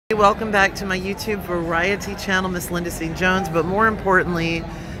welcome back to my YouTube variety channel, Miss Linda St. Jones. But more importantly,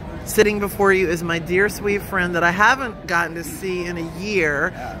 sitting before you is my dear sweet friend that I haven't gotten to see in a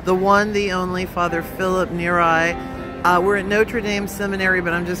year, the one, the only, Father Phillip Neri. We're at Notre Seminary,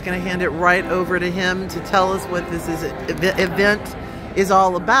 but I'm just going to hand it right over to him to tell us what this event is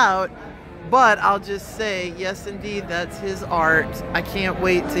all about. But I'll just say, yes, indeed, that's his art. I can't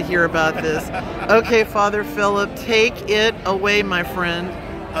wait to hear about this. Okay, Father Phillip, take it away, my friend.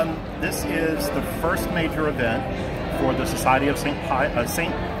 This is the first major event for the Society of St.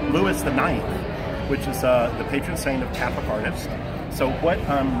 Louis IX, which is the patron saint of Catholic artists. So what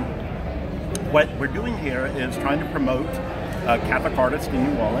we're doing here is trying to promote Catholic artists in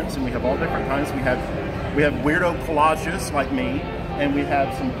New Orleans, and we have all different kinds. We have weirdo collages like me, and we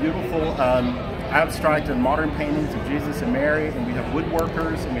have some beautiful abstract and modern paintings of Jesus and Mary, and we have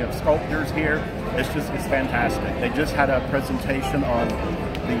woodworkers, and we have sculptors here. It's fantastic. They just had a presentation on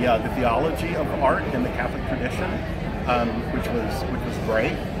the theology of art in the Catholic tradition, which was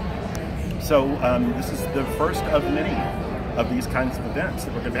great. So this is the first of many of these kinds of events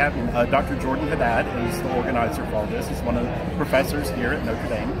that we're going to be having. Dr. Jordan Haddad is the organizer for all this. He's one of the professors here at Notre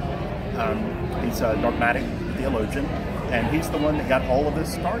Dame. He's a dogmatic theologian, and he's the one that got all of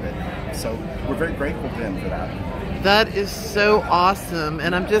this started. So we're very grateful to him for that. That is so awesome.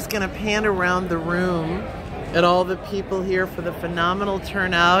 And I'm just going to pan around the room at all the people here for the phenomenal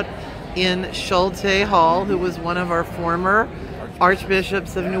turnout in Schulte Hall, who was one of our former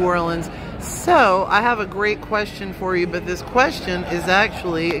archbishops of New Orleans. So I have a great question for you, but this question is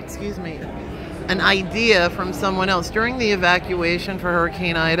actually, excuse me, an idea from someone else. During the evacuation for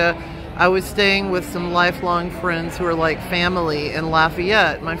Hurricane Ida, I was staying with some lifelong friends who are like family in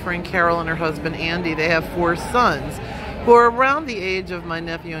Lafayette. My friend Carol and her husband Andy, they have 4 sons who are around the age of my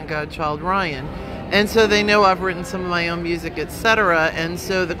nephew and godchild Ryan. And so they know I've written some of my own music, etc. And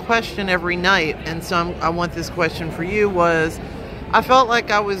so the question every night, and so I want this question for you, was I felt like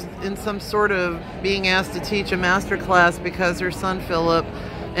I was in some sort of being asked to teach a master class because her son Philip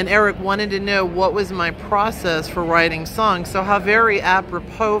and Eric wanted to know what was my process for writing songs. So how very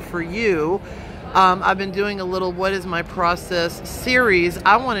apropos for you. I've been doing a little What is My Process series.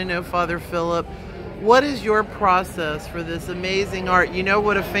 I want to know, Father Phillip, what is your process for this amazing art? You know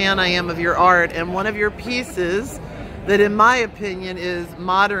what a fan I am of your art, and one of your pieces that in my opinion is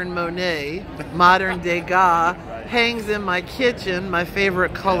modern Monet, modern Degas, hangs in my kitchen, my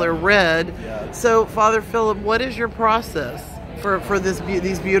favorite color, red. So Father Phillip, what is your process for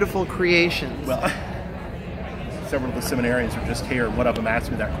these beautiful creations? Well, several of the seminarians are just here, and one of them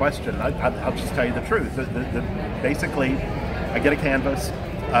asked me that question. I'll just tell you the truth. Basically, I get a canvas,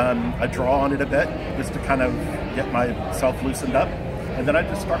 I draw on it a bit just to kind of get myself loosened up, and then I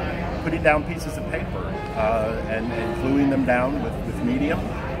just start putting down pieces of paper and gluing them down with medium,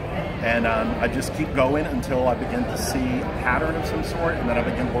 and I just keep going until I begin to see a pattern of some sort, and then I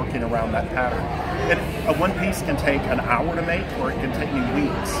begin working around that pattern. And one piece can take an hour to make, or it can take me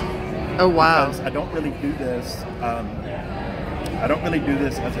weeks. Oh wow! Because I don't really do this. I don't really do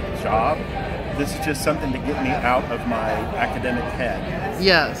this as a job. This is just something to get me out of my academic head.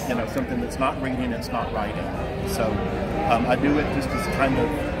 Yes. You know, something that's not reading, it's not writing. So I do it just as kind of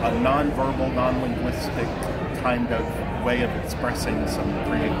a non-verbal, non-linguistic kind of way of expressing some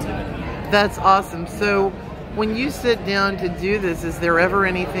creativity. That's awesome. So when you sit down to do this, is there ever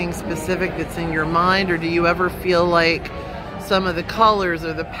anything specific that's in your mind, or do you ever feel like some of the colors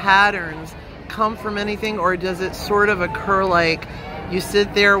or the patterns come from anything, or does it sort of occur like you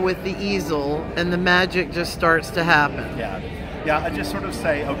sit there with the easel and the magic just starts to happen? Yeah, I just sort of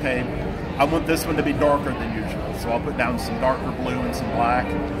say, okay, I want this one to be darker than usual, so I'll put down some darker blue and some black,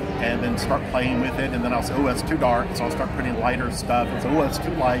 and then start playing with it, and then I'll say, oh, that's too dark, so I'll start putting lighter stuff, and say, oh, that's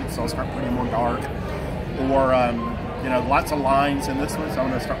too light, so I'll start putting more dark. Or, you know, lots of lines in this one, so I'm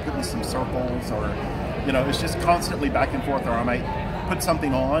going to start putting some circles, or, you know, it's just constantly back and forth, or I might put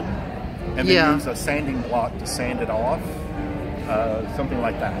something on, and then use a sanding block to sand it off. Something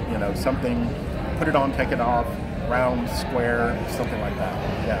like that, you know, something, put it on, take it off, round, square, something like that,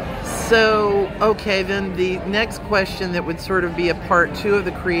 yeah. So, okay, then the next question that would sort of be a part 2 of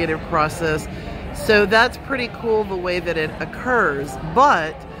the creative process. So that's pretty cool the way that it occurs,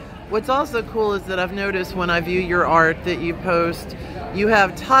 but what's also cool is that I've noticed when I view your art that you post, you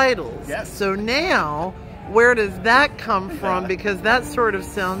have titles. Yes. So now, where does that come from? Because that sort of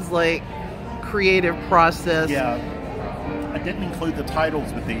sounds like creative process. Yeah. I didn't include the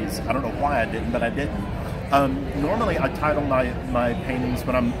titles with these. I don't know why I didn't, but I didn't. Normally, I title my paintings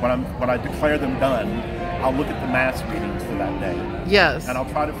when I declare them done. I'll look at the mass readings for that day. Yes. And I'll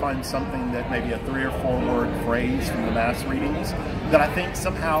try to find something that maybe a 3 or 4 word phrase from the mass readings that I think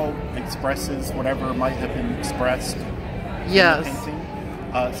somehow expresses whatever might have been expressed Yes. in the painting.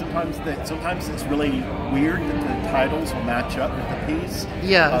 Sometimes it's really weird that the titles will match up with the piece.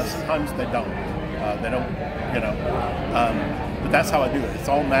 Yes. Sometimes they don't. They don't, but that's how I do it. It's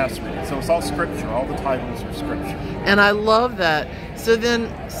all mass reading. So it's all scripture. All the titles are scripture. And I love that. So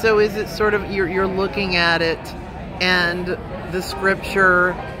is it sort of, you're looking at it and the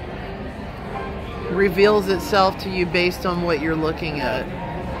scripture reveals itself to you based on what you're looking at?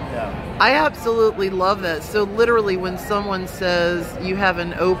 Yeah. I absolutely love that. So literally when someone says you have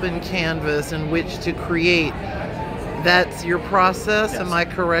an open canvas in which to create, that's your process? Yes. Am I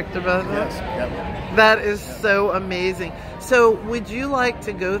correct about that? Yes. Yep. That is so amazing. So would you like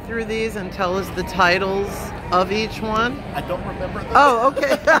to go through these and tell us the titles of each one? I don't remember them. Oh,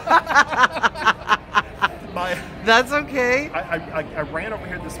 okay. That's okay. I ran over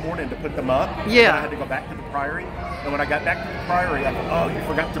here this morning to put them up. Yeah. I had to go back to the priory. And when I got back to the priory, I thought, oh, you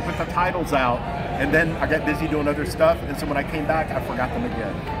forgot to put the titles out. And then I got busy doing other stuff. And so when I came back, I forgot them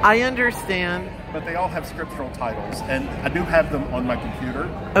again. I understand. But they all have scriptural titles. And I do have them on my computer.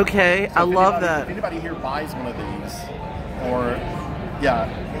 Okay, So I love that. If anybody here buys one of these, or, yeah,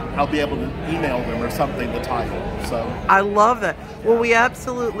 I'll be able to email them or something, the title. So I love that. Well, we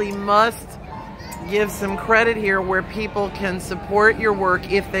absolutely must give some credit here where people can support your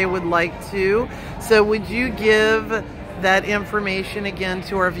work if they would like to. So would you give that information again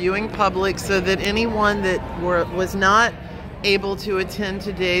to our viewing public so that anyone that was not able to attend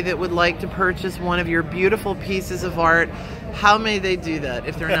today that would like to purchase one of your beautiful pieces of art, how may they do that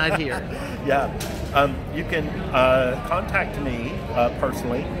if they're not here? Yeah, you can contact me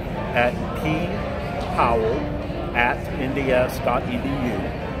personally at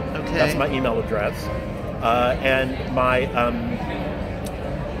ppowell@nds.edu. Okay. That's my email address. And my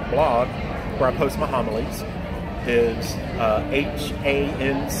blog, where I post my homilies, is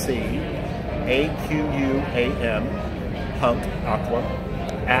HANCAQUAM, Punk Aqua,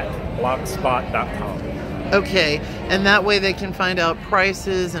 at blogspot.com. Okay, and that way they can find out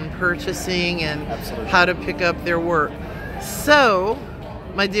prices and purchasing and Absolutely. how to pick up their work. So,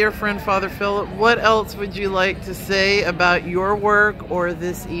 my dear friend Father Philip, what else would you like to say about your work or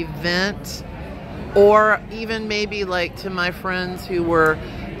this event? Or even maybe like to my friends who were,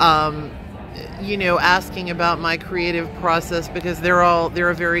 asking about my creative process, because they're a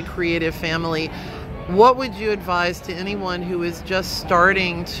very creative family. What would you advise to anyone who is just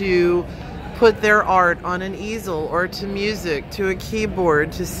starting to put their art on an easel or to music, to a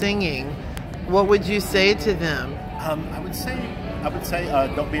keyboard, to singing? What would you say to them? I would say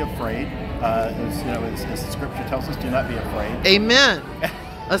don't be afraid. As the scripture tells us, do not be afraid. Amen.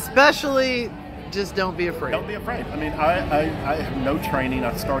 Especially, just don't be afraid. Don't be afraid. I mean, I have no training.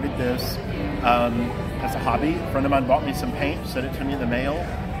 I started this as a hobby. A friend of mine bought me some paint, sent it to me in the mail,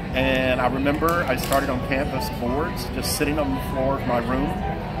 and I remember I started on canvas boards, just sitting on the floor of my room,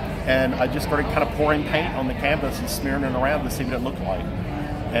 and I just started kind of pouring paint on the canvas and smearing it around to see what it looked like.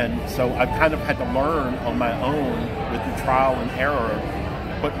 And so I've kind of had to learn on my own with the trial and error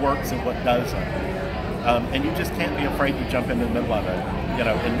what works and what doesn't. And you just can't be afraid to jump in the middle of it,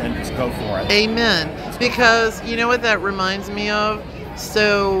 and just go for it. Amen. Because you know what that reminds me of?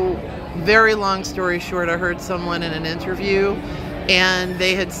 So, very long story short, I heard someone in an interview and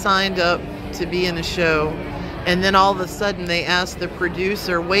they had signed up to be in a show, and then all of a sudden they asked the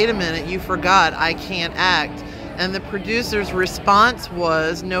producer, wait a minute, you forgot, I can't act. And the producer's response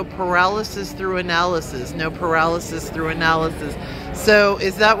was, no paralysis through analysis, no paralysis through analysis. So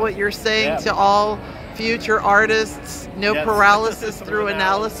is that what you're saying to all future artists? No Paralysis through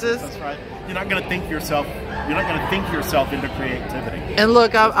analysis? That's right. You're not going to think yourself into creativity. And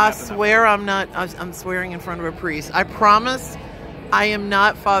look, I swear I'm swearing in front of a priest. I promise I am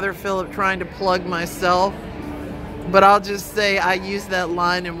not Father Philip trying to plug myself. But I'll just say I used that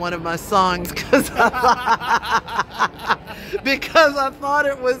line in one of my songs because I thought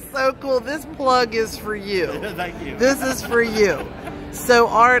it was so cool. This plug is for you. Thank you. This is for you. So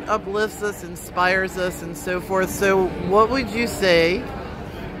art uplifts us, inspires us, and so forth. So what would you say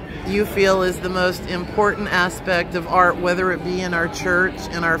you feel is the most important aspect of art, whether it be in our church,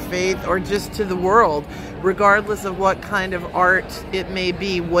 in our faith, or just to the world, regardless of what kind of art it may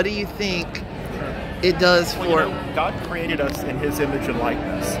be? What do you think it does for God created us in His image and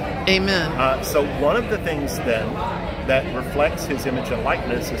likeness. Amen. So one of the things then that reflects His image and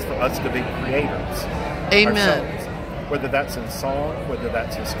likeness is for us to be creators. Amen. Ourselves. Whether that's in song, whether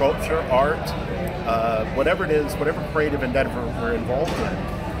that's in sculpture, art, whatever it is, whatever creative endeavor we're involved in,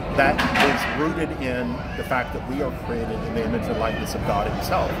 that is rooted in the fact that we are created in the image and likeness of God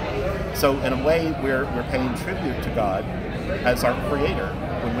himself. So in a way, we're paying tribute to God as our creator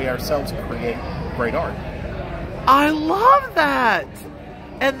when we ourselves create great art. I love that.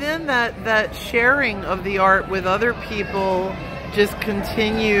 And then that sharing of the art with other people just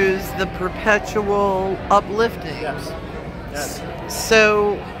continues the perpetual uplifting. Yes. Yes.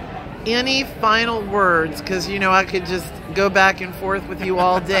 So, any final words? Because, you know, I could just go back and forth with you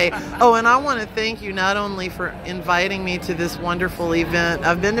all day. Oh, and I want to thank you not only for inviting me to this wonderful event.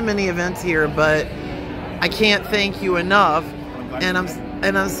 I've been to many events here, but I can't thank you enough. And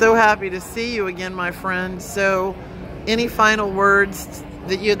I'm so happy to see you again, my friend. So, any final words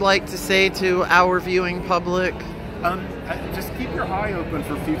that you'd like to say to our viewing public? Just keep your eye open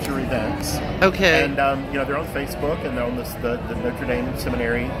for future events. Okay. And you know, they're on Facebook and they're on the Notre Dame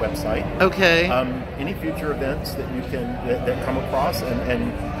Seminary website. Okay. Any future events that you can that come across,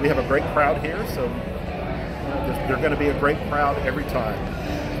 and we have a great crowd here, so they're going to be a great crowd every time.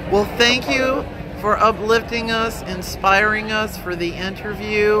 Well, thank you for uplifting us, inspiring us for the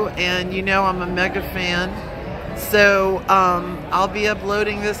interview, and you know I'm a mega fan. So I'll be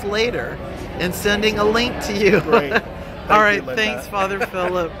uploading this later and sending a link to you. Great. All right, thanks, Father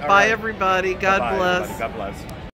Philip. Bye, right. everybody. God Bye-bye, bless. everybody. God bless.